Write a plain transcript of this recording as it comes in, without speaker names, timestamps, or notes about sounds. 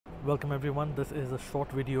Welcome everyone. This is a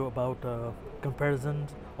short video about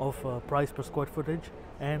comparisons of price per square footage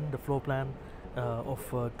and the floor plan of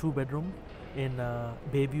two bedroom in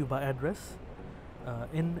Bayview by address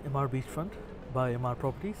in Emaar Beachfront by Emaar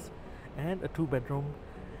Properties, and a two bedroom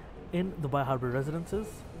in the Harbour Residences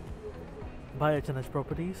by H&H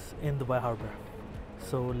Properties in the Harbour.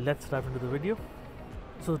 So let's dive into the video.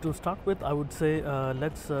 So to start with, I would say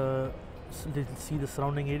let's see the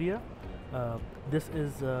surrounding area. This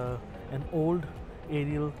is an old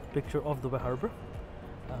aerial picture of the Harbour,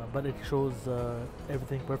 but it shows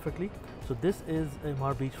everything perfectly. So this is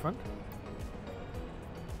Emaar Beachfront,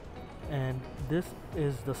 and this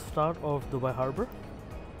is the start of Dubai Harbour.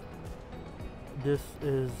 This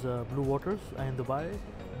is Blue Waters and Dubai.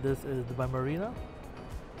 This is Dubai Marina.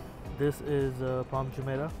 This is Palm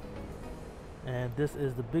Jumeirah, and this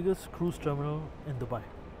is the biggest cruise terminal in Dubai.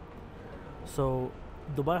 So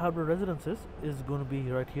Dubai Harbour Residences is going to be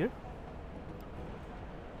right here,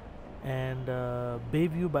 and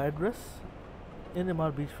Bayview by address in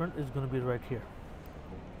Emaar Beachfront is going to be right here.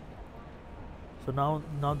 So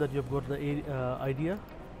now that you've got the idea,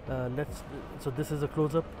 so this is a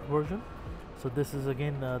close-up version. So this is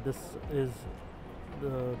again this is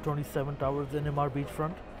the 27 towers in Emaar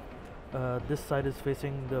Beachfront. This side is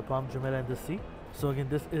facing the Palm Jumeirah and the sea. So again,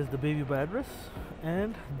 this is the Bayview by address,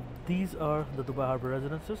 and these are the Dubai Harbour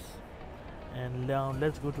Residences. And now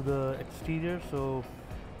let's go to the exterior. So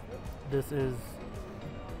this is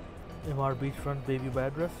Emaar Beachfront Bayview by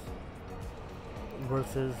address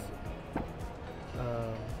versus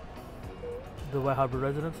Dubai Harbour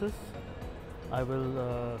Residences. I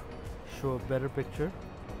will show a better picture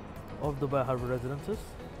of Dubai Harbour Residences.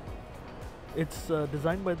 It's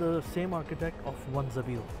designed by the same architect of One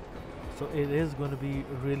Zabil. So it is going to be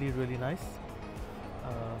really nice.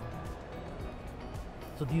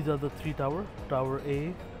 So these are the three tower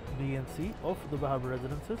A, B and C of the Harbour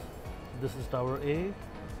Residences. This is Tower A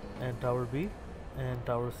and Tower B and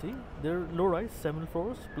Tower C. They're low rise, 7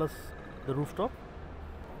 floors plus the rooftop.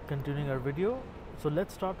 Continuing our video, so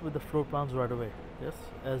let's start with the floor plans right away. Yes,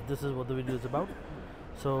 as this is what the video is about.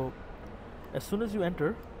 So as soon as you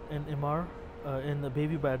enter in Emaar, in the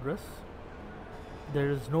Bayview by address, there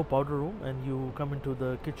is no powder room, and you come into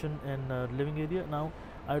the kitchen and living area. Now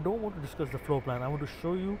I don't want to discuss the floor plan, I want to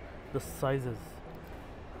show you the sizes.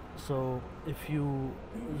 So if you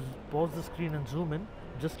pause the screen and zoom in,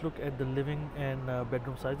 just look at the living and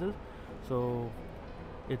bedroom sizes. So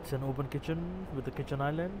it's an open kitchen with a kitchen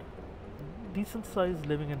island, decent size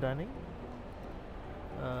living and dining.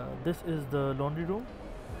 This is the laundry room,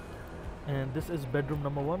 and this is bedroom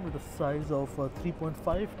number 1 with a size of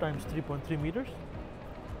 3.5 times 3.3 meters.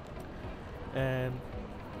 And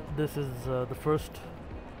this is the first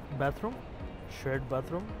bathroom, shared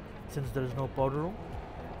bathroom, since there is no powder room.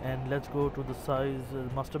 And let's go to the size,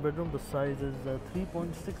 master bedroom. The size is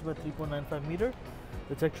 3.6 by 3.95 meter.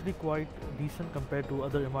 It's actually quite decent compared to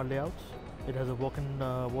other Emaar layouts. It has a walk-in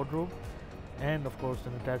wardrobe and of course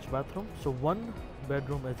an attached bathroom. So one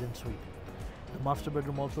bedroom is en suite. The master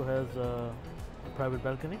bedroom also has a private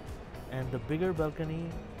balcony, and the bigger balcony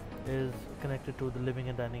is connected to the living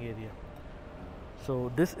and dining area.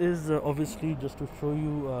 So this is obviously just to show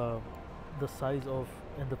you the size of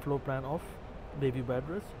and the floor plan of Bayview by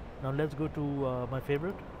address. Now let's go to my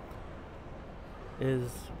favorite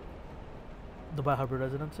is the Dubai Harbour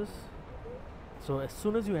Residences. So as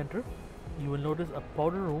soon as you enter, you will notice a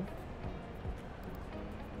powder room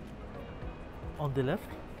on the left.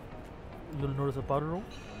 You'll notice a powder room,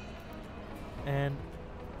 and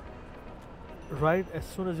right as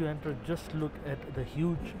soon as you enter, just look at the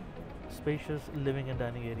huge spacious living and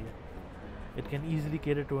dining area. It can easily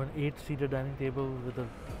cater to an 8-seater dining table with a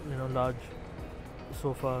large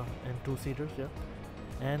sofa and 2 seaters. Yeah,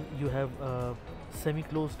 and you have a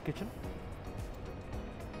semi-closed kitchen.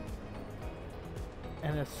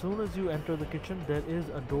 And as soon as you enter the kitchen, there is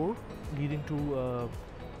a door leading to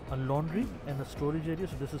a laundry and a storage area.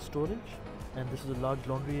 So this is storage, and this is a large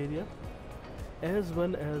laundry area, as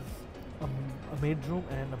well as a maid's room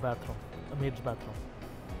and a maid's bathroom.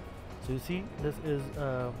 So you see, this is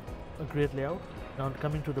a great layout. Now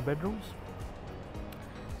coming to the bedrooms.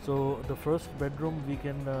 So the first bedroom we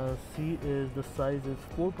can see is the size is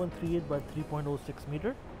 4.38 by 3.06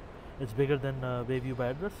 meter. It's bigger than Bayview by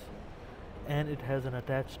address, and it has an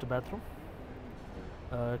attached bathroom.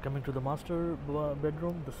 Coming to the master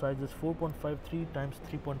bedroom, the size is 4.53 times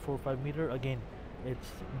 3.45 meter. Again, it's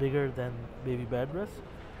bigger than Bayview by address,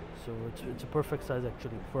 so it's a perfect size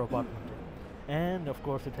actually for apartment. And of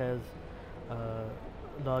course it has a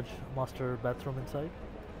large master bathroom inside.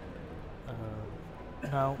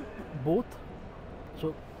 Now both,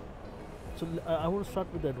 so So I want to start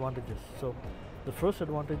with the advantages. So the first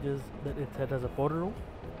advantage is that it has a powder room.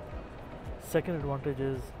 Second advantage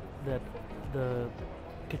is that the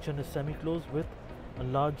kitchen is semi-closed with a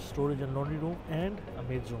large storage and laundry room and a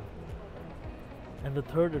maid's room. And the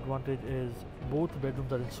third advantage is both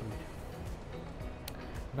bedrooms are en suite.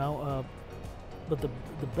 Now, but the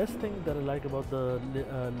best thing that I like about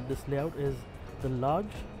this layout is the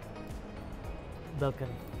large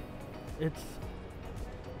balcony. It's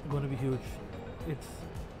going to be huge. It's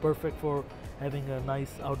perfect for having a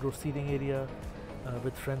nice outdoor seating area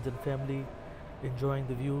with friends and family, enjoying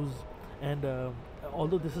the views. And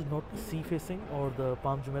although this is not sea facing or the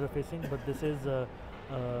Palm Jumeirah facing, but this is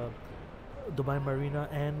Dubai Marina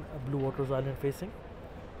and Blue Waters Island facing.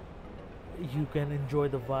 You can enjoy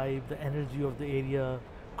the vibe, the energy of the area,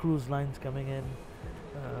 cruise lines coming in,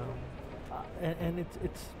 and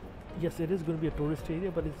it's yes, it is going to be a tourist area,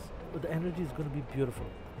 but the energy is going to be beautiful.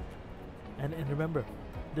 And remember,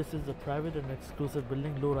 this is a private and exclusive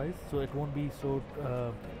building, low rise, so it won't be so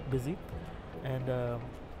busy. And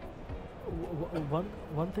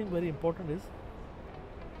one thing very important is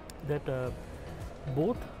that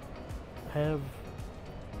both have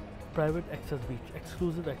private access beach,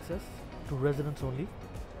 exclusive access to residents only.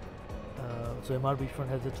 So Emaar Beachfront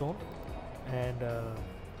has its own, and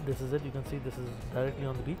this is it. You can see this is directly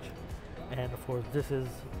on the beach, and of course this is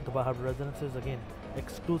Dubai Harbour Residences, again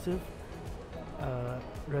exclusive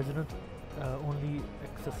resident only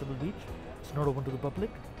accessible beach. It's not open to the public.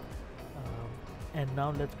 And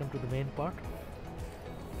now let's come to the main part.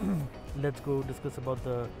 Let's go discuss about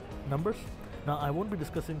the numbers. Now I won't be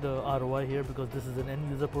discussing the ROI here because this is an end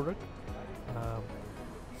user product.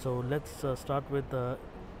 So let's start with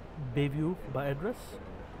Bayview by address.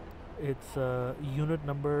 It's unit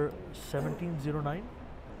number 1709.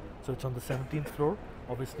 So it's on the 17th floor.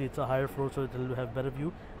 Obviously it's a higher floor, so it will have better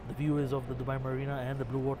view. The view is of the Dubai Marina and the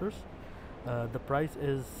Blue Waters. The price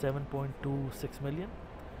is 7.26 million,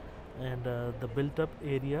 and the built up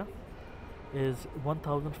area is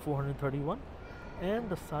 1431, and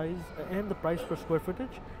the size and the price per square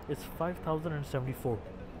footage is 5074.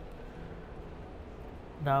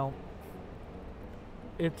 Now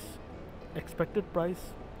its expected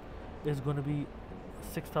price is going to be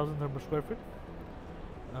 6,000 per square feet,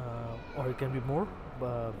 or it can be more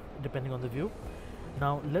depending on the view.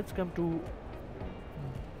 Now let's come to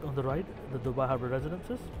on the right, the Dubai Harbour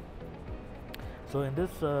Residences. So in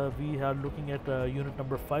this we are looking at unit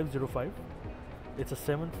number 505. It's a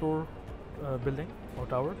 7th floor building or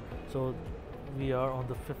tower, so we are on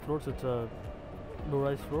the 5th floor, so it's a low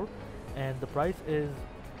rise floor, and the price is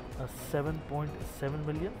 7.7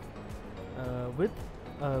 million with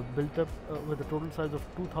built up with a total size of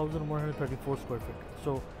 2,134 square feet.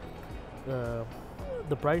 So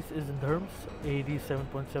the price is in dirhams, AED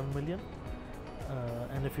 7.7 million,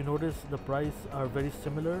 and if you notice, the price are very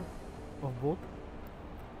similar of both.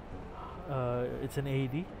 It's an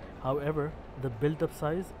AED. However, the built-up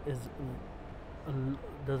size is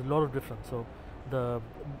there's a lot of difference. So the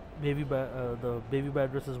Bayview by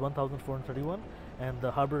address is 1,431, and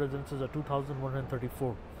the Harbour Residences are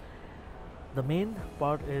 2,134. The main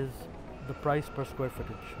part is the price per square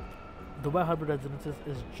footage. Dubai Harbour Residences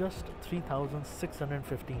is just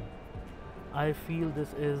 3,615. I feel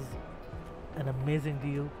this is an amazing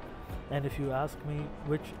deal, and if you ask me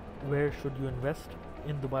where should you invest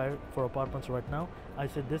in Dubai for apartments right now, I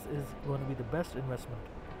said this is going to be the best investment.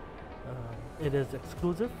 It is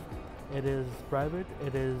exclusive, it is private,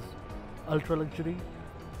 it is ultra luxury,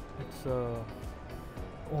 it's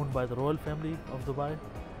owned by the royal family of Dubai,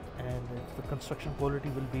 and the construction quality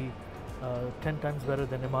will be 10 times better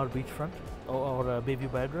than Emaar Beachfront or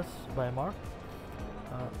Bayview by address by Emaar.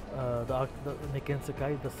 The Niken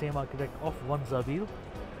Sakai, the same architect of One Zabil,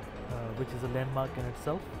 which is a landmark in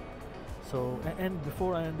itself. So, and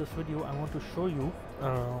before I end this video, I want to show you.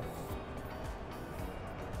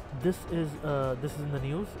 This is in the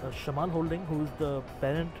news. Shamal Holding, who is the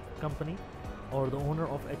parent company or the owner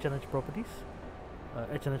of H&H Properties.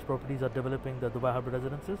 H&H Properties are developing the Dubai Harbour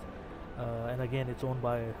Residences, and again, it's owned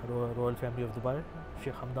by royal family of Dubai,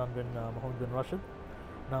 Sheikh Hamdan bin Mohammed bin Rashid.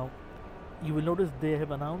 Now, you will notice they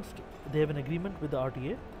have announced they have an agreement with the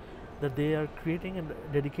RTA that they are creating a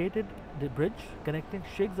dedicated bridge connecting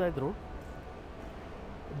Sheikh Zayed Road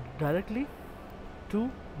directly to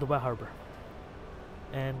Dubai Harbour,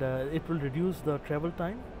 and it will reduce the travel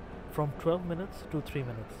time from 12 minutes to 3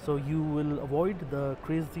 minutes. So you will avoid the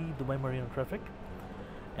crazy Dubai Marina traffic,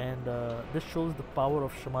 and this shows the power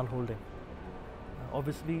of Shamal Holding.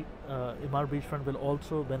 Obviously, Emaar Beachfront will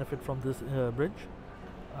also benefit from this bridge,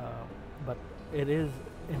 but it is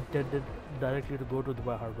intended directly to go to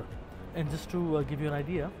Dubai Harbour. And just to give you an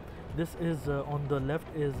idea, this is on the left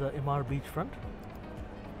is Emaar Beachfront,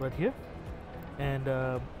 right here, and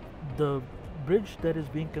the bridge that is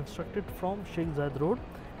being constructed from Sheikh Zayed Road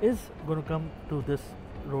is going to come to this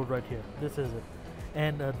road right here. This is it,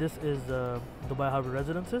 and this is Dubai Harbour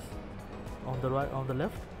Residences on the right, on the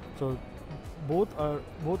left. So both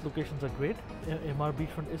locations are great. Emaar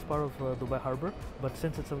Beachfront is part of Dubai Harbour, but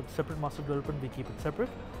since it's a separate master development, we keep it separate.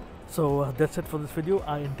 So that's it for this video.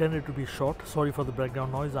 I intended to be short. Sorry for the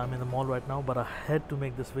background noise. I'm in the mall right now, but I had to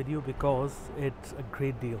make this video because it's a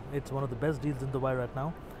great deal. It's one of the best deals in Dubai right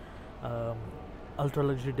now. Ultra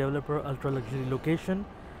luxury developer, ultra luxury location.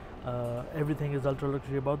 Everything is ultra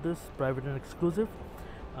luxury about this, private and exclusive.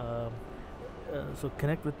 So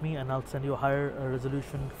connect with me and I'll send you a higher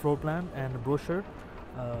resolution floor plan and a brochure.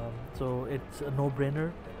 So it's a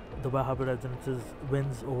no-brainer. Dubai Harbour Residences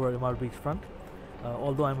wins over Emaar Beachfront.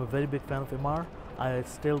 Although I'm a very big fan of Emaar, I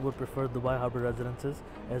still would prefer Dubai Harbour Residences,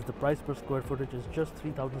 as the price per square footage is just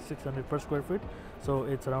 3,600 per square foot, so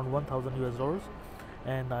it's around 1,000 US dollars,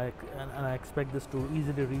 and I expect this to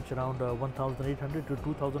easily reach around 1,800 to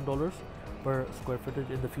 $2,000 per square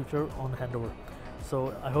footage in the future on handover.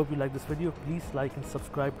 So I hope you like this video. Please like and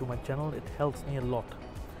subscribe to my channel, it helps me a lot.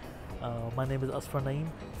 My name is Asfar Naeem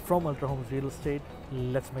from Ultra Homes Real Estate.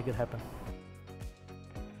 Let's make it happen.